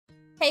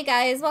Hey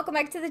guys, welcome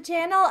back to the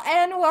channel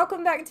and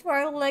welcome back to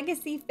our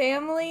Legacy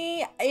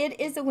family. It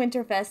is a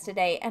Winterfest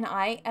today and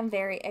I am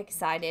very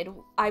excited.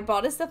 I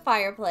bought us a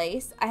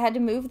fireplace. I had to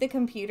move the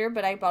computer,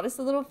 but I bought us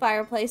a little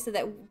fireplace so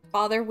that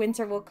Father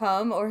Winter will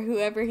come, or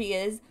whoever he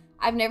is.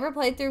 I've never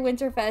played through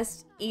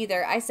Winterfest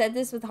either. I said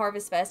this with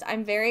Harvest Fest.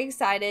 I'm very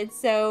excited,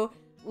 so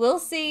we'll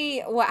see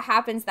what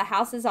happens. The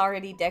house is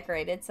already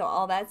decorated, so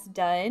all that's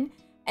done.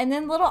 And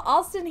then little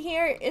Austin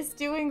here is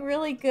doing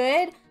really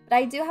good. But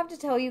I do have to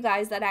tell you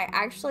guys that I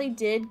actually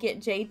did get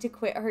Jade to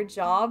quit her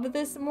job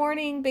this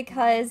morning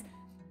because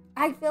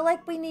I feel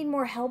like we need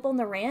more help on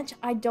the ranch.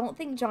 I don't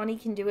think Johnny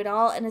can do it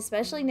all, and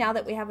especially now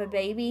that we have a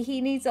baby,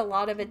 he needs a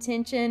lot of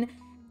attention,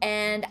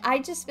 and I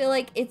just feel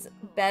like it's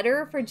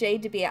better for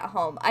Jade to be at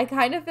home. I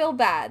kind of feel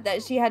bad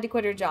that she had to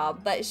quit her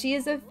job, but she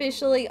is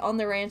officially on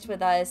the ranch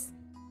with us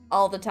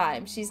all the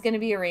time. She's going to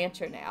be a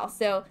rancher now,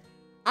 so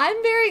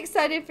I'm very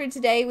excited for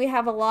today. We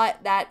have a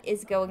lot that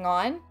is going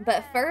on,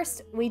 but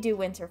first we do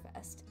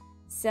Winterfest.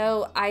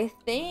 So I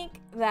think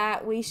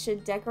that we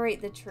should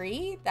decorate the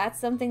tree. That's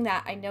something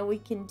that I know we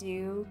can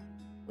do.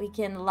 We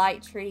can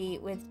light tree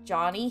with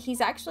Johnny.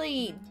 He's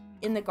actually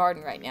in the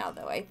garden right now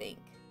though, I think.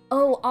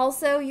 Oh,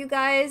 also you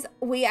guys,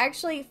 we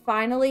actually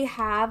finally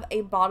have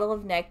a bottle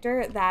of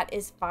nectar that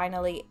is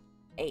finally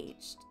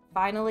aged.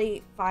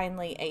 Finally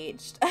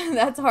aged.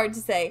 That's hard to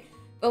say.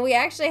 But we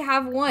actually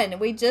have one.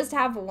 We just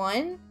have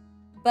one,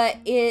 but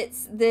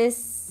it's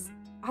this,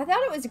 I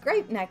thought it was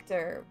grape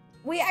nectar.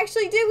 We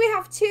actually do. We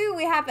have two.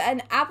 We have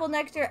an apple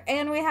nectar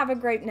and we have a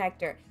grape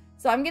nectar.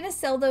 So I'm going to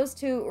sell those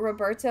to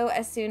Roberto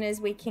as soon as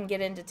we can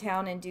get into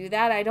town and do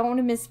that. I don't want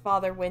to miss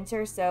Father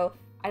Winter, so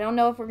I don't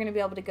know if we're going to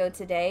be able to go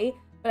today.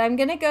 But I'm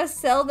going to go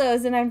sell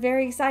those, and I'm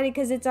very excited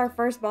because it's our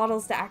first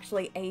bottles to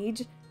actually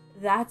age.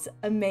 That's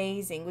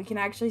amazing. We can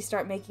actually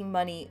start making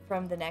money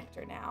from the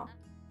nectar now.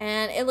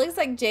 And it looks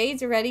like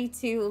Jade's ready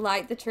to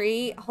light the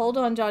tree. Hold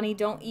on, Johnny.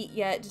 Don't eat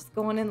yet. Just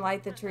go in and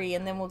light the tree,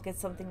 and then we'll get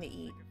something to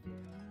eat.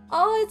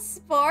 Oh, it's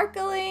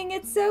sparkling.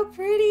 It's so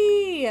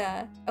pretty.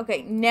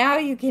 Okay, now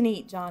you can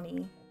eat,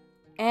 Johnny.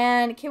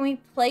 And can we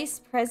place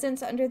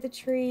presents under the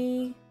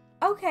tree?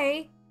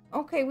 Okay.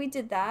 Okay, we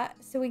did that.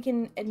 So we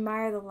can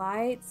admire the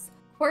lights.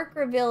 Quirk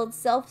revealed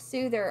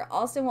self-soother.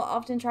 Austin will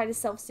often try to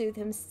self-soothe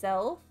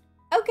himself.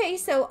 Okay,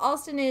 so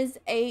Austin is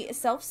a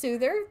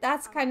self-soother.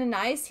 That's kind of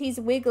nice. He's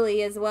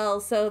wiggly as well,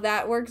 so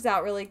that works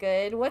out really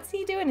good. What's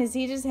he doing? Is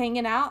he just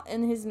hanging out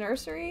in his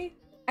nursery?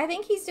 I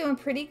think he's doing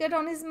pretty good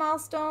on his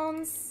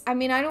milestones. I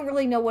mean, I don't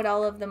really know what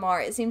all of them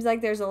are. It seems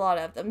like there's a lot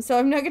of them, so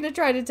I'm not going to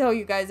try to tell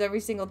you guys every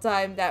single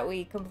time that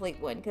we complete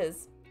one,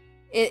 because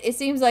it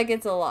seems like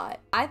it's a lot.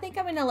 I think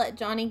I'm going to let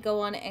Johnny go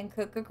on and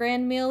cook a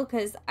grand meal,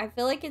 because I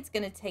feel like it's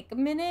going to take a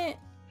minute.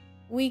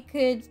 We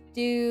could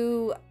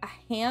do a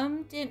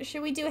ham dinner.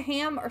 Should we do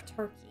ham or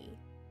turkey?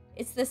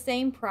 It's the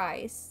same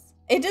price.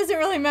 It doesn't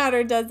really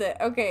matter, does it?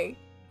 Okay.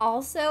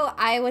 Also,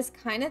 I was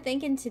kind of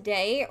thinking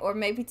today or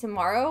maybe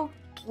tomorrow,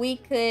 we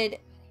could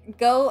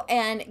go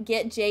and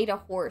get Jade a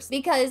horse.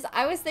 Because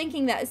I was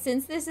thinking that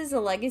since this is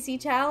a legacy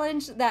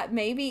challenge, that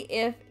maybe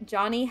if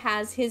Johnny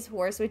has his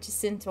horse, which is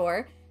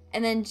Centaur,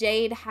 and then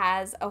Jade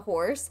has a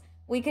horse,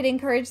 we could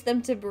encourage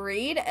them to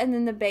breed, and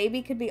then the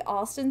baby could be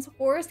Austin's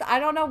horse. I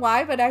don't know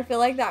why, but I feel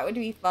like that would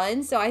be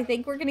fun. So I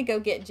think we're going to go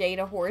get Jade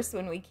a horse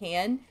when we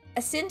can.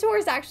 A Centaur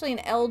is actually an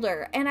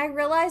elder, and I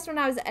realized when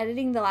I was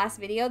editing the last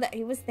video that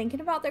he was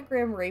thinking about the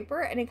Grim Reaper,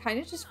 and it kind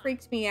of just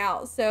freaked me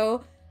out.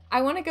 So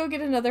I want to go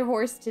get another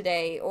horse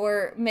today,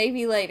 or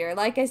maybe later.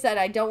 Like I said,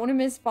 I don't want to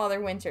miss Father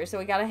Winter, so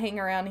we got to hang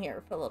around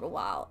here for a little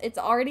while. It's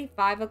already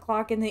 5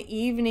 o'clock in the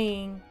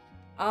evening.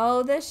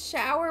 Oh, the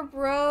shower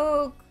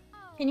broke.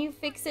 Can you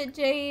fix it,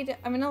 Jade?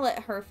 I'm gonna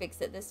let her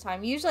fix it this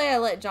time. Usually I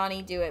let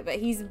Johnny do it, but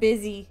he's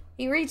busy.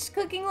 He reached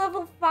cooking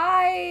level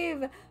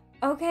 5.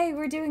 Okay,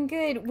 we're doing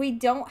good. We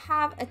don't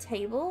have a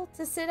table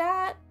to sit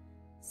at,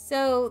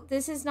 so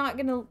this is not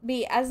gonna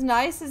be as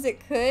nice as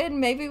it could.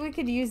 Maybe we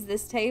could use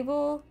this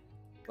table.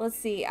 Let's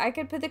see. I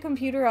could put the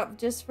computer up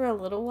just for a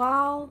little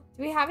while.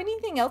 Do we have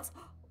anything else?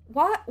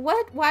 What?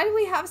 Why do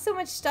we have so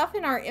much stuff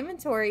in our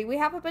inventory? We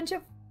have a bunch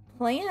of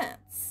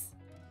plants.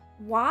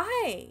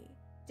 Why?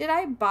 Did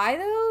I buy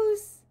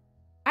those?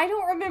 I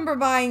don't remember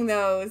buying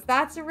those.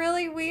 That's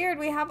really weird.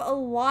 We have a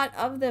lot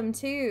of them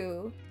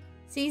too.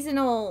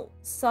 Seasonal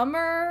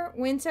summer,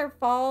 winter,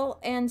 fall,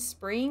 and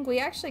spring. We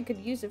actually could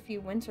use a few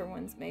winter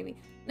ones maybe.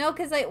 No,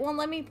 because it won't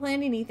let me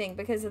plant anything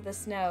because of the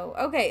snow.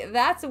 Okay,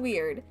 that's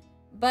weird,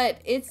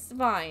 but it's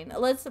fine.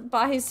 Let's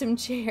buy some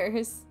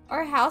chairs.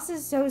 Our house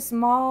is so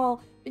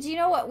small, but you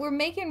know what? We're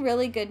making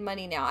really good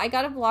money now. I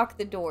gotta block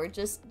the door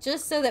just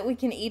so that we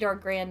can eat our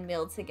grand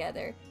meal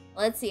together.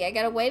 Let's see, I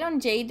gotta wait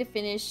on Jade to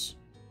finish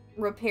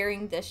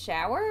repairing the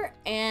shower,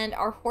 and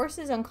our horse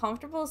is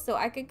uncomfortable, so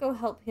I could go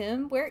help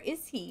him. Where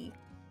is he?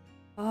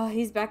 Oh,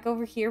 he's back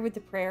over here with the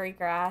prairie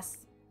grass.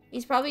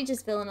 He's probably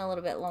just feeling a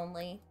little bit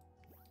lonely.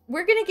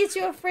 We're gonna get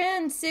you a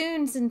friend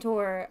soon,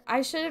 Centaur.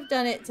 I should have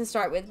done it to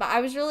start with, but I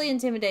was really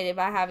intimidated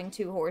by having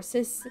 2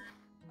 horses.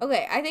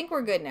 Okay, I think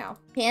we're good now.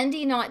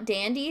 Handy, not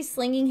dandy,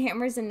 slinging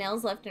hammers and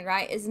nails left and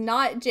right is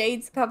not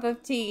Jade's cup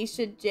of tea.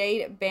 Should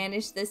Jade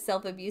banish this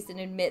self-abuse and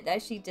admit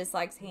that she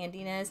dislikes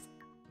handiness?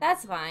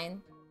 That's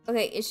fine.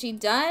 Okay, is she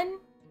done?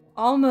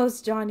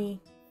 Almost, Johnny.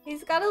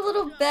 He's got a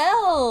little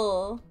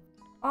bell.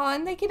 Oh,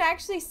 and they can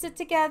actually sit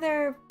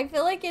together. I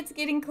feel like it's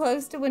getting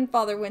close to when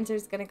Father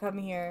Winter's gonna come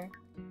here.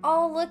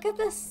 Oh, look at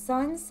the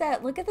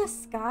sunset. Look at the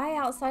sky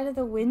outside of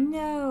the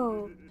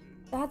window.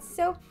 That's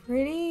so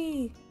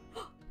pretty.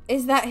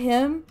 Is that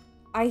him?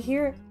 I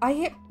hear,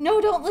 no,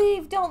 don't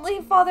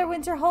leave, Father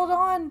Winter, hold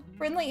on.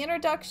 Friendly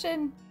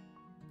introduction.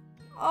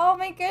 Oh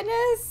my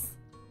goodness.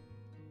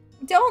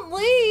 Don't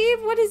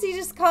leave. What, does he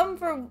just come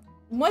for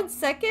 1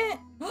 second?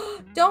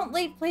 Don't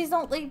leave, please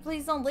don't leave,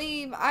 please don't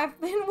leave. I've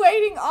been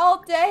waiting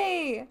all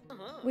day.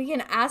 We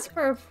can ask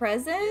for a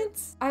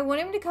present. I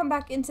want him to come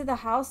back into the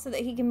house so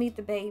that he can meet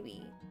the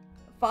baby.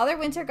 Father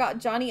Winter got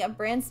Johnny a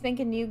brand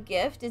spanking new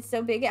gift. It's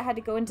so big it had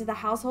to go into the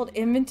household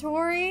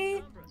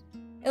inventory.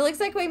 It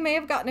looks like we may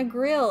have gotten a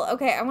grill.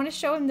 Okay, I want to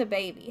show him the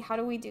baby. How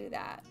do we do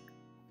that?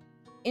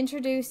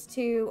 Introduce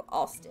to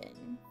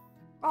Austin.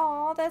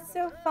 Oh, that's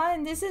so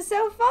fun. This is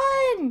so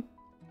fun.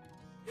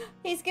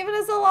 He's given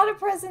us a lot of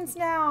presents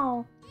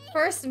now.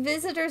 First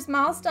visitor's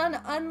milestone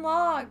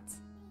unlocked.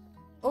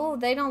 Oh,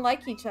 they don't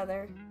like each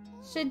other.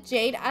 Should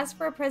Jade ask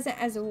for a present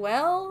as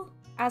well?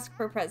 Ask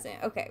for a present.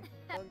 Okay.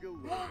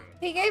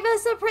 He gave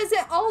us a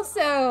present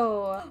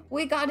also.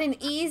 We got an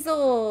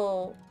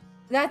easel.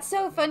 That's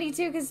so funny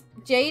too, because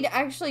Jade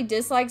actually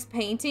dislikes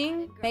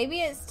painting.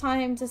 Maybe it's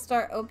time to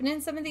start opening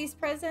some of these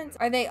presents.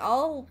 Are they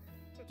all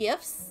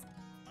gifts?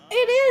 It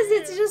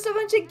is. It's just a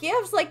bunch of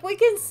gifts. Like, we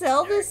can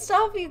sell this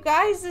stuff, you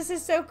guys. This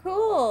is so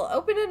cool.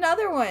 Open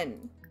another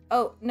one.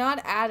 Oh,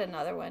 not add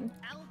another one.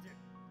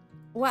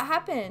 What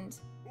happened?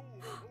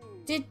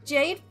 Did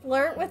Jade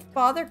flirt with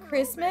Father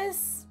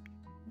Christmas?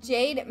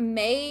 Jade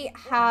may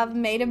have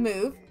made a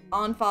move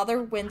on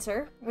Father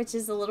Winter, which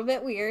is a little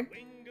bit weird.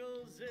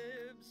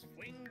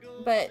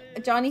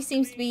 But Johnny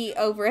seems to be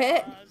over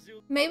it.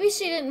 Maybe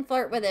she didn't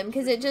flirt with him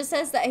because it just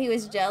says that he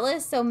was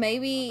jealous. So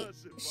maybe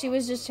she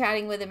was just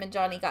chatting with him and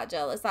Johnny got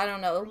jealous. I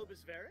don't know.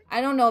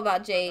 I don't know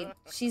about Jade.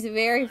 She's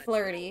very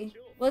flirty.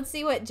 Let's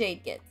see what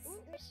Jade gets.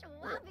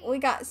 We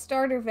got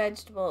starter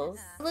vegetables.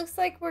 It looks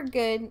like we're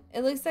good.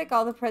 It looks like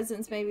all the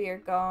presents maybe are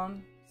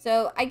gone.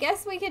 So I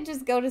guess we can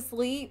just go to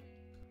sleep.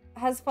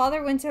 Has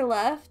Father Winter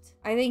left?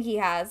 I think he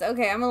has.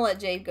 Okay, I'm gonna let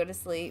Jade go to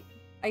sleep.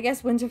 I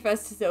guess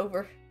Winterfest is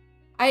over.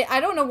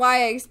 I don't know why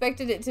I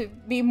expected it to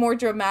be more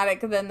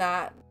dramatic than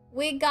that.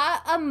 We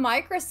got a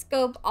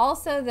microscope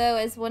also, though,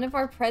 as one of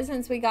our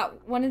presents. We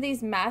got one of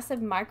these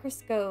massive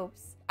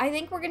microscopes. I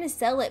think we're going to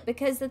sell it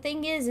because the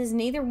thing is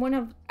neither one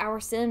of our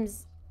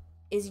Sims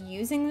is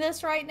using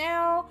this right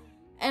now.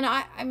 And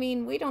I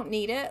mean, we don't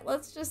need it.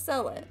 Let's just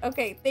sell it.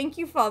 Okay, thank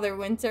you, Father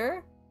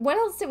Winter. What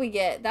else did we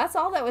get? That's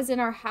all that was in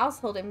our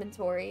household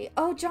inventory.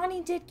 Oh,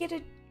 Johnny did get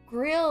a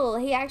grill.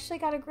 He actually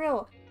got a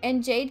grill.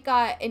 And Jade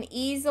got an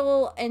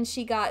easel and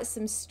she got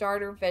some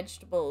starter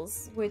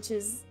vegetables, which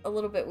is a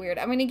little bit weird.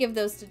 I'm going to give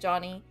those to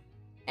Johnny.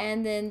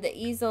 And then the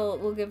easel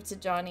we'll give to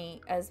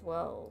Johnny as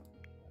well.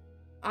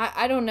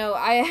 I don't know.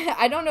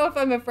 I don't know if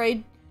I'm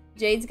afraid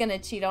Jade's going to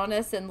cheat on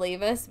us and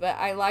leave us, but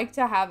I like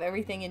to have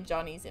everything in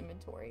Johnny's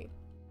inventory.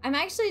 I'm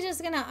actually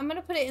just going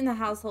to put it in the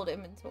household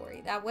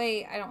inventory. That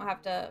way I don't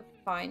have to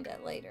find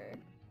it later.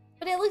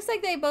 But it looks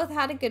like they both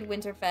had a good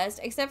Winterfest,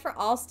 except for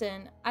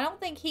Austin. I don't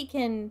think he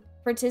can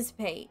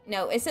participate.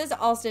 No, it says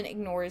Austin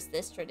ignores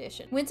this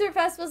tradition.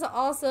 Winterfest was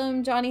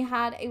awesome. Johnny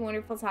had a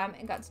wonderful time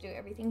and got to do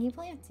everything he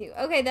planned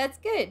to. Okay, that's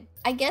good.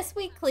 I guess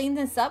we clean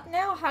this up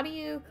now. How do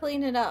you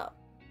clean it up?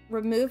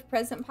 Remove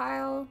present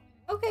pile.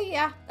 Okay,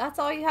 yeah, that's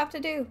all you have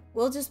to do.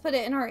 We'll just put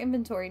it in our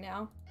inventory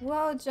now.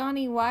 Whoa,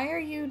 Johnny, why are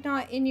you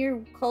not in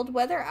your cold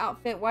weather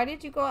outfit? Why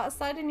did you go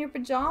outside in your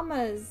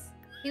pajamas?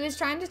 He was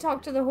trying to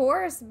talk to the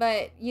horse,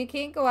 but you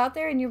can't go out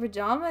there in your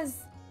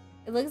pajamas.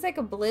 It looks like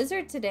a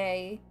blizzard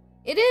today.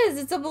 It is,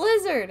 it's a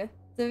blizzard.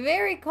 It's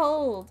very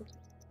cold.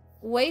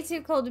 Way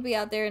too cold to be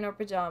out there in our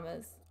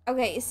pajamas.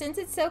 Okay, since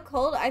it's so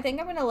cold, I think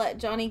I'm gonna let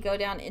Johnny go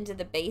down into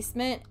the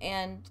basement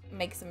and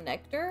make some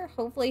nectar.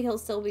 Hopefully he'll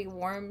still be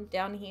warm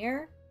down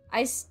here.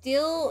 I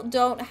still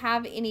don't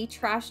have any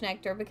trash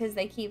nectar because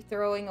they keep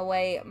throwing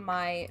away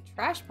my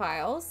trash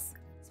piles.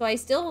 So I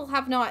still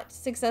have not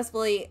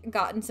successfully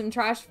gotten some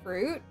trash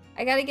fruit.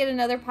 I gotta get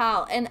another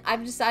pile, and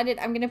I've decided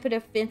I'm gonna put a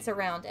fence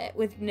around it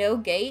with no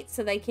gate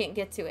so they can't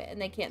get to it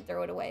and they can't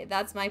throw it away.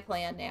 That's my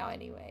plan now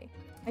anyway.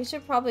 I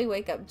should probably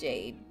wake up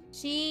Jade.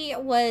 She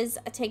was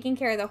taking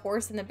care of the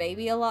horse and the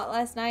baby a lot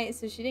last night,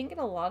 so she didn't get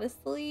a lot of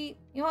sleep.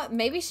 You know what?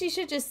 Maybe she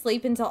should just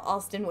sleep until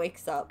Austin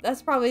wakes up.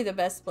 That's probably the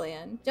best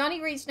plan.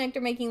 Johnny reached nectar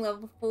making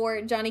level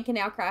 4. Johnny can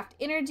now craft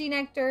energy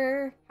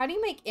nectar. How do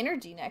you make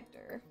energy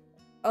nectar?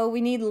 Oh,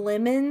 we need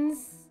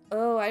lemons.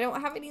 Oh, I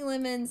don't have any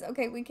lemons.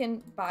 Okay, we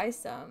can buy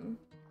some.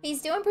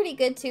 He's doing pretty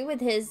good too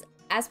with his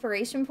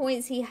aspiration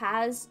points. He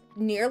has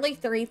nearly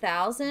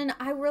 3,000.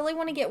 I really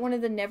want to get one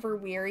of the never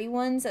weary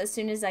ones as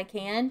soon as I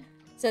can,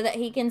 so that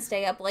he can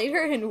stay up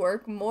later and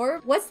work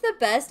more. What's the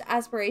best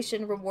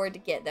aspiration reward to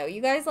get though?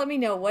 You guys let me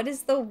know. What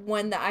is the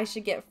one that I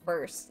should get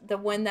first? The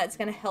one that's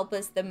gonna help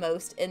us the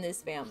most in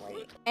this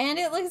family. And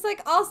it looks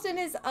like Austin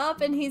is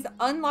up and he's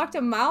unlocked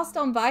a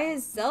milestone by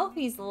himself.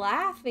 He's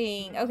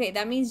laughing. Okay,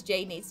 that means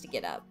Jade needs to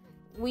get up.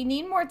 We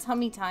need more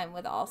tummy time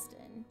with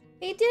Austin.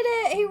 He did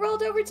it! He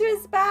rolled over to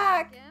his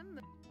back!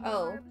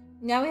 Oh,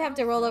 now we have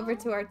to roll over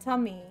to our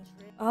tummy.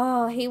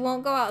 Oh, he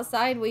won't go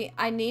outside.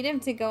 I need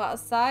him to go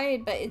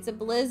outside, but it's a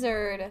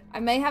blizzard. I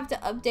may have to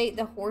update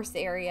the horse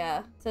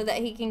area so that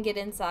he can get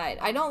inside.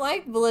 I don't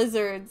like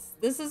blizzards.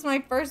 This is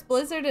my first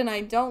blizzard and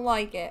I don't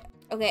like it.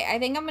 Okay, I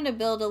think I'm gonna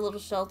build a little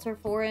shelter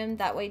for him.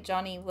 That way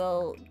Johnny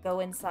will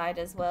go inside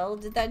as well.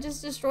 Did that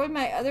just destroy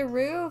my other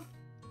roof?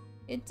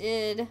 It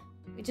did.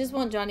 We just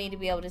want Johnny to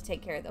be able to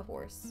take care of the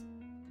horse.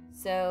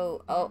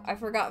 So, oh, I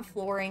forgot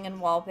flooring and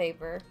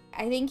wallpaper.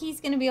 I think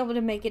he's gonna be able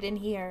to make it in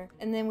here.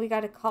 And then we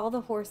gotta call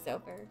the horse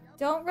over.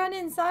 Don't run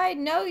inside.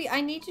 No, I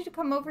need you to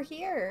come over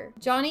here.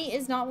 Johnny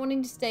is not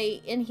wanting to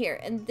stay in here.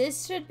 And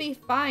this should be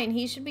fine.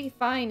 He should be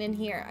fine in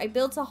here. I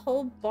built a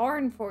whole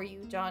barn for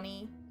you,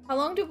 Johnny. How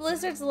long do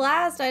blizzards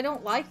last? I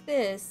don't like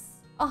this.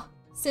 Oh,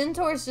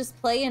 Centaur's just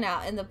playing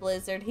out in the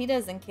blizzard. He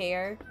doesn't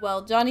care.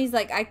 Well, Johnny's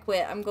like, I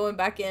quit. I'm going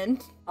back in.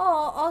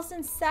 Oh,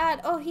 Austin's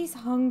sad. Oh, he's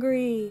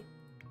hungry.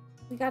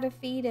 We gotta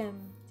feed him.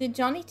 Did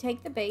Johnny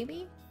take the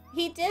baby?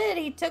 He did.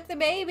 He took the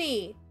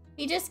baby.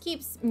 He just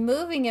keeps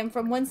moving him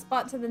from one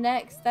spot to the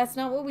next. That's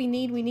not what we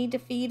need. We need to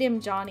feed him,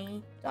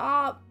 Johnny.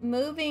 Stop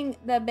moving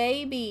the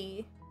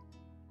baby.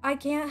 I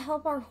can't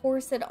help our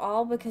horse at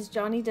all because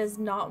Johnny does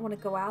not want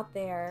to go out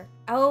there.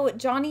 Oh,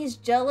 Johnny's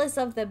jealous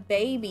of the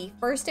baby.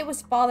 First it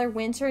was Father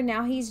Winter.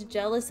 Now he's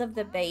jealous of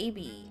the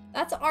baby.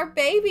 That's our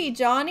baby,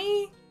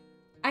 Johnny.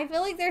 I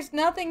feel like there's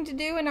nothing to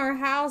do in our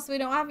house. We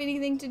don't have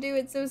anything to do.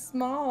 It's so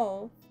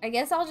small. I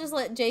guess I'll just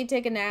let Jade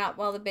take a nap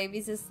while the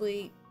baby's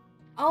asleep.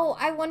 Oh,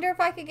 I wonder if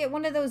I could get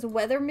one of those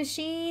weather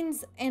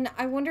machines. And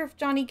I wonder if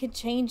Johnny could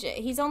change it.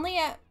 He's only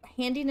at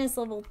handiness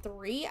level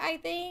 3, I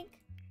think.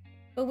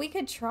 But we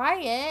could try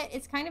it.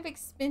 It's kind of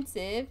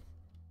expensive.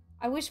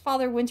 I wish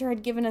Father Winter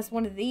had given us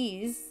one of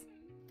these.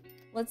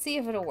 Let's see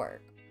if it'll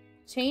work.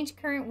 Change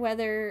current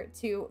weather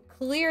to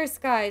clear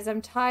skies.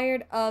 I'm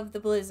tired of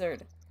the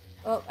blizzard.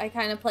 Oh, I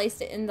kind of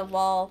placed it in the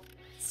wall.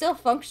 Still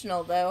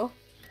functional, though.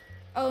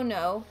 Oh,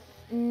 no.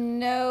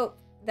 Nope.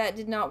 That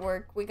did not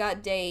work. We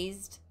got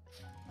dazed.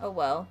 Oh,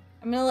 well.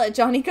 I'm gonna let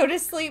Johnny go to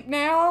sleep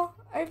now.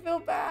 I feel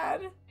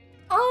bad.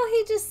 Oh,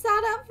 he just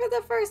sat up for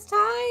the first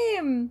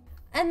time.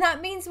 And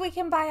that means we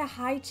can buy a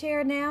high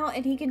chair now,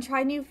 and he can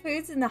try new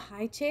foods in the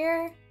high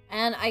chair.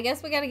 And I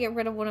guess we gotta get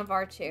rid of one of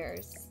our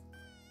chairs.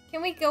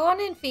 Can we go on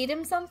and feed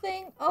him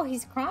something? Oh,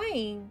 he's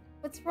crying.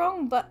 What's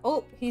wrong? But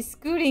oh, he's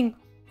scooting.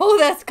 Oh,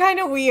 that's kind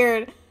of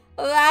weird.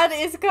 That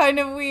is kind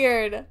of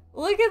weird.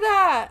 Look at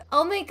that.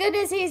 Oh my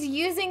goodness, he's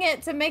using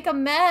it to make a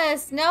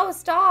mess. No,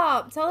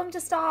 stop. Tell him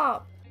to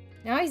stop.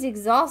 Now he's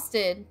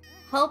exhausted.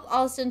 Help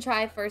Austin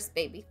try first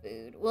baby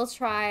food.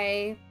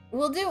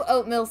 We'll do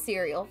oatmeal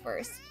cereal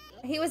first.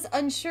 He was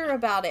unsure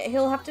about it.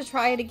 He'll have to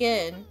try it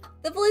again.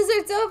 The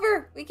blizzard's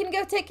over. We can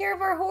go take care of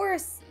our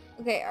horse.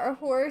 Okay, our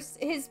horse,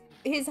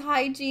 his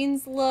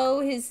hygiene's low.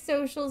 His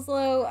social's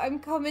low. I'm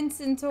coming,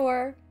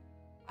 Centaur.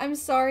 I'm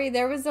sorry,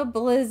 there was a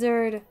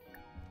blizzard.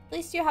 At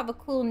least you have a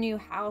cool new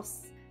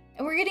house.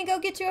 And we're gonna go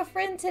get you a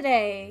friend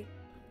today.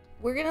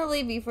 We're gonna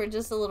leave you for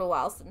just a little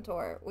while,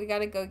 Centaur. We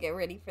gotta go get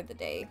ready for the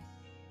day.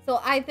 So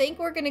I think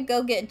we're gonna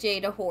go get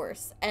Jade a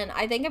horse. And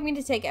I think I'm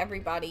gonna take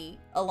everybody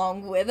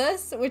along with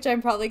us, which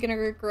I'm probably gonna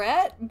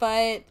regret.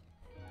 But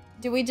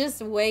do we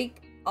just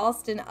wake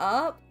Austin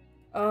up?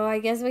 Oh, I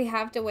guess we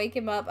have to wake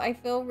him up. I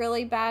feel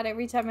really bad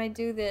every time I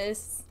do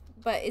this.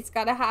 But it's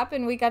gotta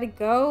happen. We gotta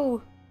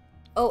go.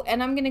 Oh,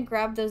 and I'm gonna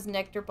grab those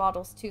nectar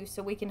bottles too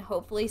so we can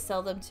hopefully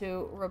sell them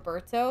to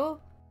Roberto.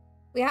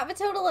 We have a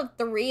total of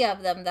 3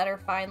 of them that are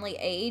finally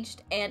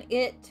aged, and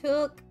it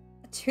took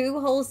 2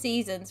 whole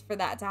seasons for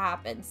that to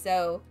happen.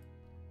 So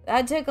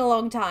that took a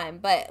long time,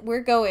 but we're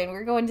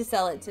going to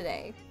sell it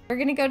today. We're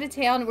gonna go to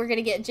town. We're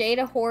gonna get Jade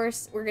a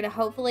horse. We're gonna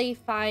hopefully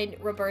find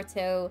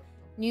Roberto.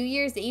 New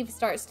Year's Eve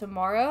starts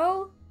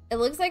tomorrow. It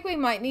looks like we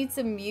might need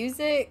some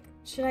music.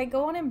 Should I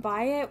go on and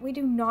buy it? We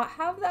do not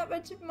have that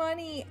much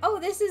money. Oh,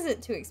 this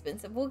isn't too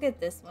expensive. We'll get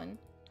this one.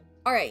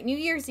 All right, New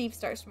Year's Eve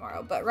starts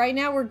tomorrow, but right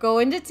now we're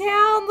going to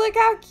town. Look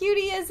how cute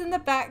he is in the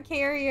back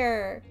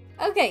carrier.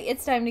 Okay,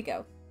 it's time to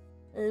go.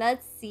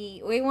 Let's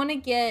see. We want to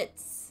get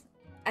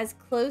as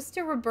close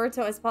to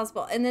Roberto as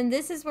possible. And then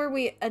this is where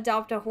we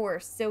adopt a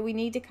horse. So we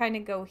need to kind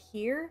of go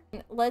here.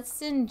 Let's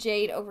send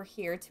Jade over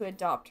here to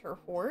adopt her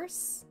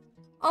horse.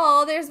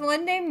 Oh, there's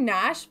one named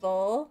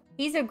Nashville.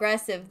 He's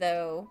aggressive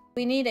though.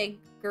 We need a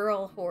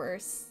girl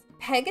horse.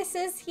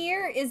 Pegasus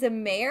here is a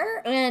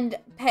mare, and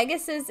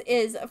Pegasus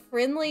is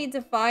friendly,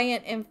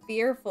 defiant, and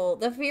fearful.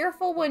 The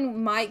fearful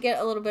one might get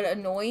a little bit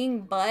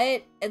annoying,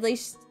 but at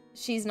least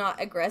she's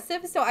not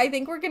aggressive. So I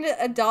think we're gonna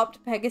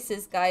adopt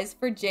Pegasus, guys,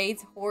 for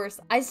Jade's horse.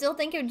 I still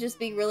think it would just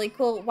be really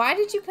cool. Why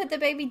did you put the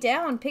baby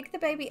down? Pick the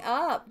baby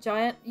up,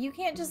 Giant. You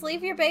can't just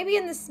leave your baby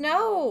in the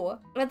snow.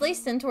 But at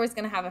least Centaur's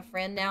gonna have a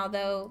friend now,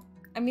 though.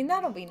 I mean,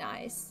 that'll be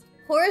nice.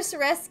 Horse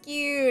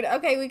rescued.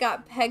 Okay, we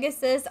got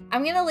Pegasus.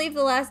 I'm gonna leave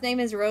the last name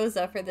as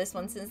Rosa for this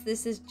one since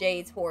this is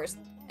Jade's horse.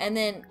 And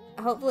then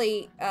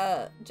hopefully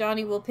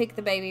Johnny will pick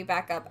the baby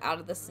back up out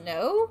of the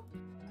snow.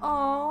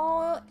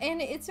 Oh,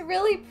 and it's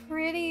really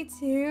pretty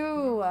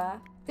too.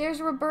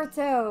 There's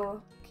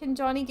Roberto. Can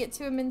Johnny get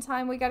to him in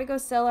time? We gotta go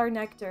sell our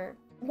nectar.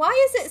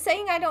 Why is it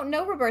saying I don't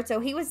know Roberto?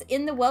 He was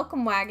in the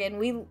welcome wagon.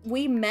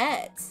 We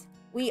met.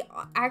 We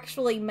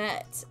actually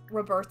met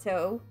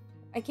Roberto.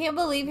 I can't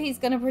believe he's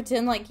gonna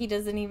pretend like he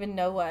doesn't even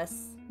know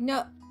us.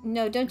 No,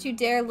 don't you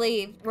dare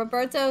leave.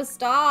 Roberto,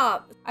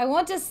 stop. I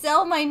want to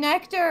sell my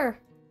nectar.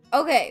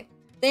 Okay,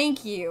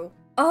 thank you.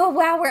 Oh,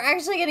 wow, we're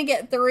actually going to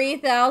get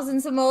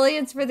 3,000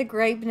 simoleons for the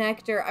grape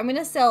nectar. I'm going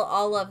to sell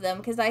all of them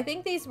because I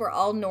think these were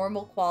all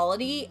normal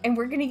quality, and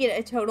we're going to get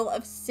a total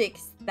of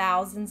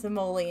 6,000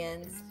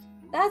 simoleons.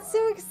 That's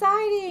so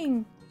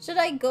exciting. Should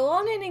I go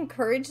on and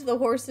encourage the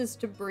horses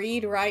to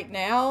breed right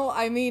now?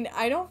 I mean,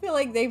 I don't feel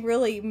like they've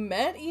really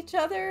met each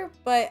other,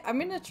 but I'm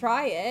going to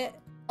try it.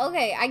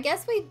 Okay, I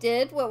guess we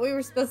did what we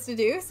were supposed to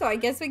do, so I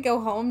guess we go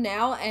home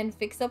now and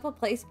fix up a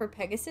place for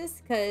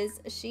Pegasus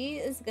because she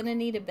is going to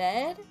need a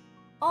bed.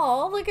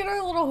 Oh, look at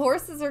our little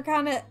horses are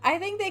I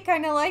think they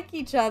kind of like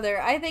each other.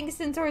 I think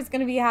Centaur is going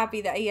to be happy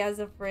that he has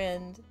a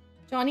friend.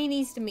 Johnny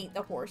needs to meet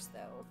the horse,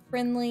 though.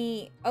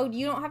 Friendly. Oh,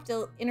 you don't have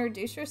to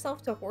introduce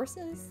yourself to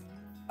horses?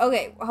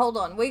 Okay, hold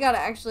on. We got to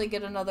actually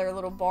get another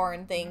little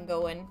barn thing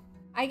going.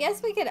 I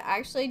guess we could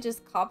actually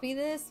just copy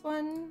this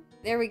one.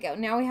 There we go.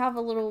 Now we have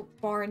a little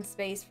barn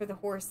space for the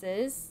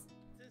horses.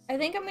 I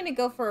think I'm going to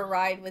go for a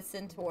ride with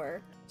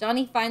Centaur.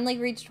 Johnny finally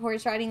reached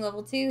horse riding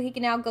level 2. He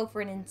can now go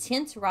for an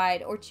intense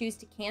ride or choose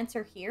to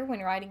canter here when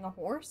riding a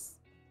horse.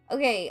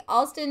 Okay,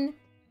 Austin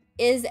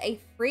is a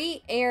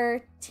free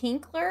air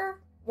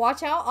tinkler.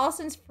 Watch out,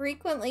 Austin's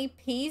frequently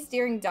pees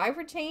during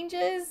diaper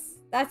changes.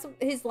 That's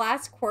his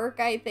last quirk,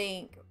 I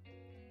think.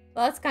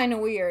 Well, that's kind of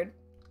weird.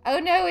 Oh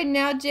no, and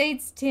now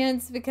Jade's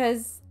tense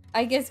because,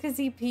 I guess because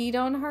he peed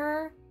on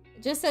her.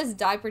 It just says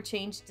diaper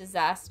change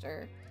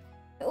disaster.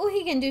 Oh,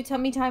 he can do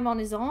tummy time on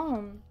his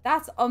own.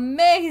 That's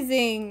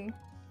amazing.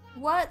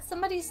 What?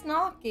 Somebody's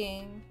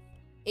knocking.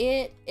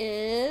 It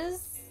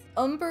is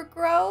Umber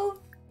Grove.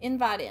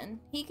 Invite in.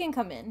 He can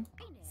come in.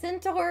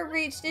 Centaur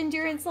reached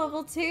endurance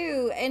level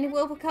 2 and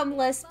will become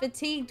less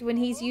fatigued when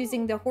he's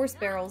using the horse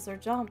barrels or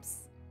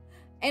jumps.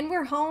 And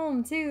we're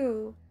home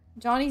too.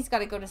 Johnny's got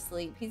to go to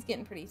sleep. He's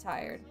getting pretty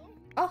tired.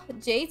 Oh,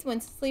 Jade's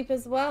went to sleep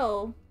as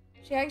well.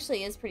 She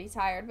actually is pretty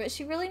tired, but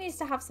she really needs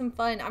to have some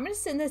fun. I'm going to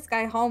send this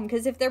guy home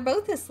because if they're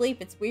both asleep,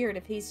 it's weird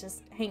if he's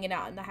just hanging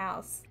out in the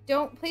house.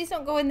 Please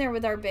don't go in there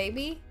with our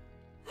baby.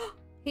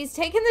 He's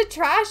taking the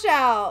trash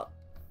out.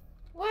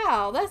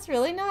 Wow, that's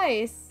really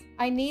nice.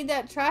 I need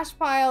that trash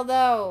pile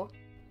though.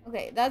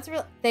 Okay, that's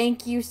real.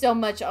 Thank you so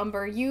much,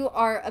 Umber. You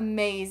are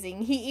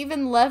amazing. He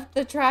even left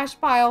the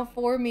trash pile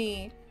for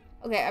me.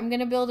 Okay, I'm going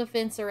to build a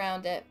fence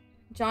around it.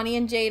 Johnny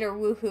and Jade are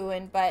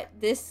woohooing, but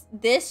this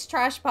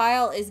trash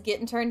pile is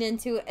getting turned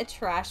into a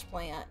trash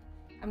plant.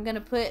 I'm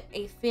gonna put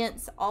a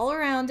fence all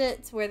around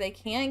it to where they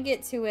can't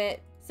get to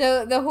it.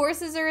 So the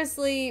horses are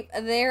asleep,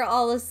 they're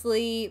all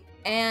asleep,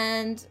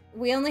 and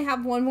we only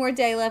have one more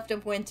day left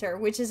of winter,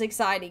 which is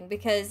exciting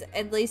because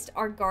at least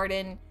our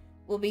garden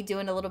will be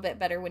doing a little bit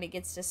better when it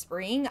gets to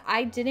spring.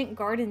 I didn't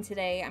garden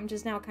today. I'm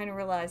just now kind of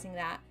realizing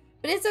that.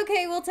 But it's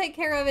okay, we'll take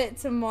care of it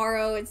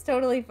tomorrow. It's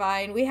totally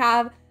fine. We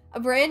have a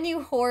brand new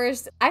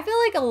horse. I feel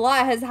like a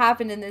lot has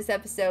happened in this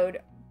episode,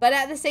 but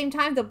at the same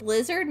time, the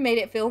blizzard made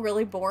it feel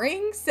really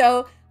boring.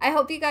 So I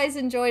hope you guys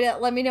enjoyed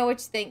it. Let me know what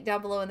you think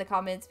down below in the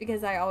comments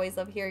because I always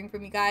love hearing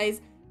from you guys.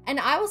 And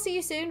I will see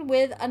you soon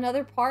with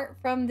another part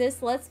from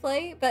this Let's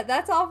Play. But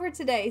that's all for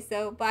today.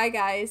 So bye,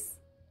 guys.